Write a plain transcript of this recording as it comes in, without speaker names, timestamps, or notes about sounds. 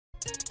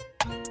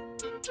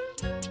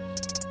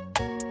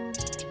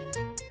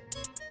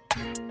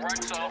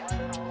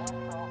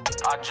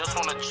I just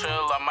wanna chill,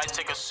 I might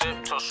take a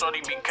sip. Tell shorty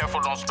be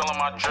careful, don't spill on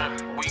my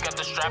drip. We got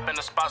the strap in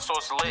the spot so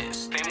it's lit.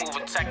 Stay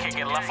moving tech, can't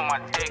get left on my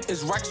dick.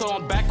 It's Rexo,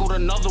 I'm back with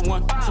another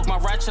one. Took my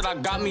ratchet, I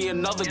got me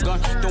another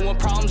gun. Doing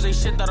problems ain't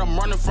shit that I'm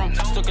running from.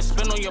 Still can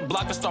spin on your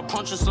block and start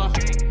punching some.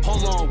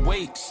 Hold on,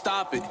 wait,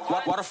 stop it.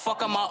 Why the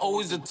fuck am I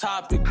always a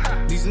topic?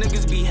 These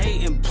niggas be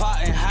hating,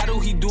 plotting. How do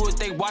he do it?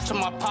 They watching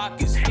my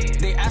pockets.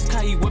 They ask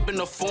how he whipping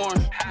the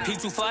foreign. He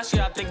too flashy,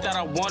 I think that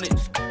I want it.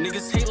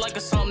 Niggas hate like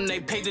it's something they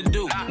pay to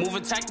do. Move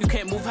attack, you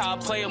can't move how I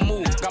play a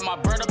move. Got my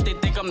bread up, they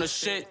think I'm the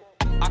shit.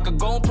 I could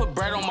go and put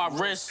bread on my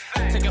wrist.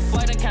 Take a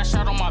flight and cash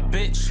out on my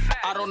bitch.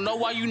 I don't know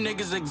why you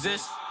niggas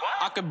exist.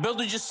 I could build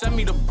it, just send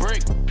me the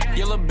brick.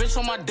 Your little bitch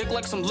on my dick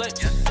like some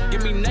lips.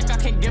 Give me neck, I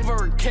can't give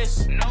her a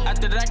kiss.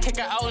 After that, kick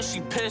her out and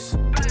she pissed.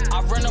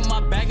 I run up my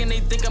bag and they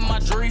thinkin' my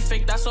jewelry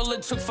fake. That's all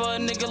it took for a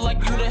nigga like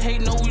you to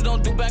hate. No, we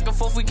don't do back and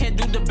forth, we can't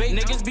do debate.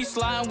 Niggas be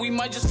sliding, we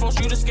might just force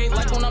you to skate.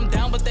 Like when I'm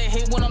down, but they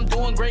hate when I'm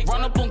doing great.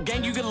 Run up on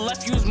gang, you get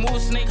left, you was moving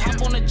snake.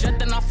 Hop on a jet,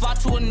 then I fly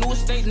to a new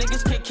estate.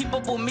 Niggas can't keep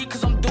up with me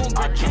cause I'm doing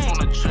great. I just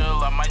wanna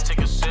chill, I might take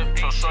a sip.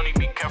 Tell shorty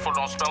be careful,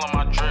 don't spill on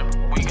my drip.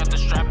 We got the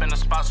strap in the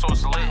spot so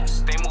it's lit.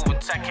 Stay moving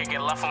tech, can't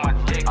get left on my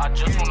dick. I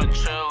just wanna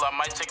chill, I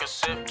might take a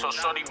sip. Tell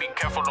shorty be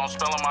careful, don't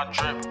spill on my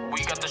drip.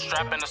 We got the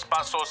strap in the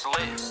spot so it's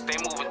lit. Stay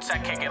moving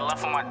tech, can't get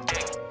left on my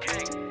dick.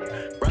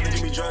 Rather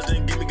give me drugs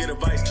than give me good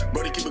advice.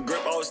 Brody keep a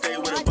grip, always stay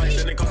with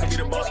advice. And it cost to be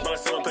the boss, but I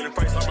still don't pay the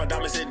price. All my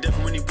diamonds hit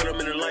different when you put them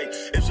in the light.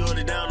 If she hold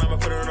it down, I'ma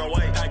put her on her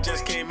white. I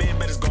just came in,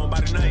 but it's going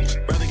by the night.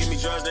 Rather give me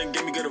drugs than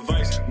give me good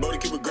advice. Brody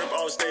keep a grip,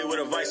 always stay with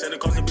advice. And it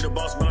cost to be the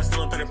boss, but I still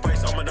don't pay the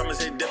price. All my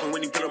diamonds hit different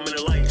when you put them in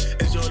the light.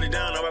 If she hold it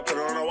down, I'ma put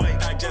her on her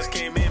white. I just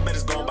came in, but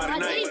it's going by the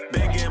night.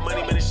 Been getting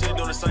money, man, this shit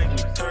don't excite me.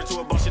 Turn to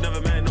a boss, you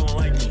never met, no one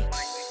like me.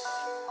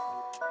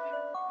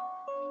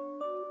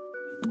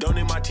 Don't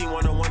need my team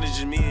one-on-one, it's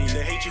just me and you.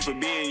 They hate you for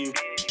being you.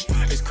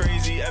 It's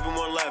crazy,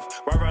 everyone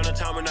left right around the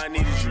time when I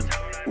needed you.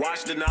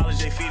 Watch the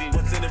knowledge they feeding.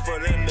 What's in it for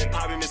them? They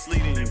probably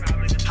misleading you.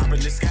 Hop in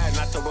the sky and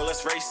I told bro,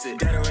 let's race it.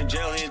 Dad in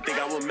jail, he didn't think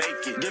I would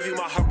make it. Give you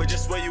my heart, but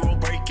just swear you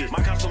won't break it.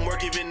 My cops don't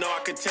work even though I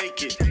could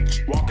take it.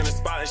 Walk in the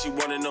spot and she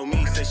wanna know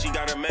me. Said she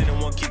got her man and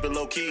won't keep it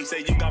low key. Say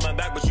you got my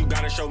back, but you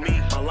gotta show me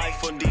my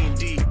life on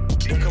D&D.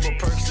 There a couple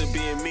perks to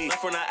being me.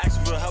 Left when I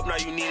asked for help, now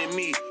you needed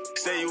me.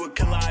 Say you a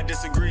killer, I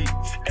disagree.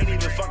 Ain't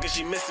even fucking,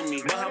 she missing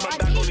me. Behind my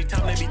back, only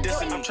time they be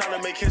dissing me. I'm trying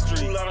to make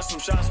history. Pull out of some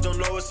shots, don't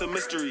know it's a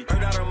mystery.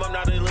 Heard out her mom,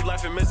 now they live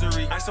life in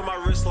misery. Ice on my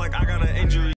wrist like I got an injury.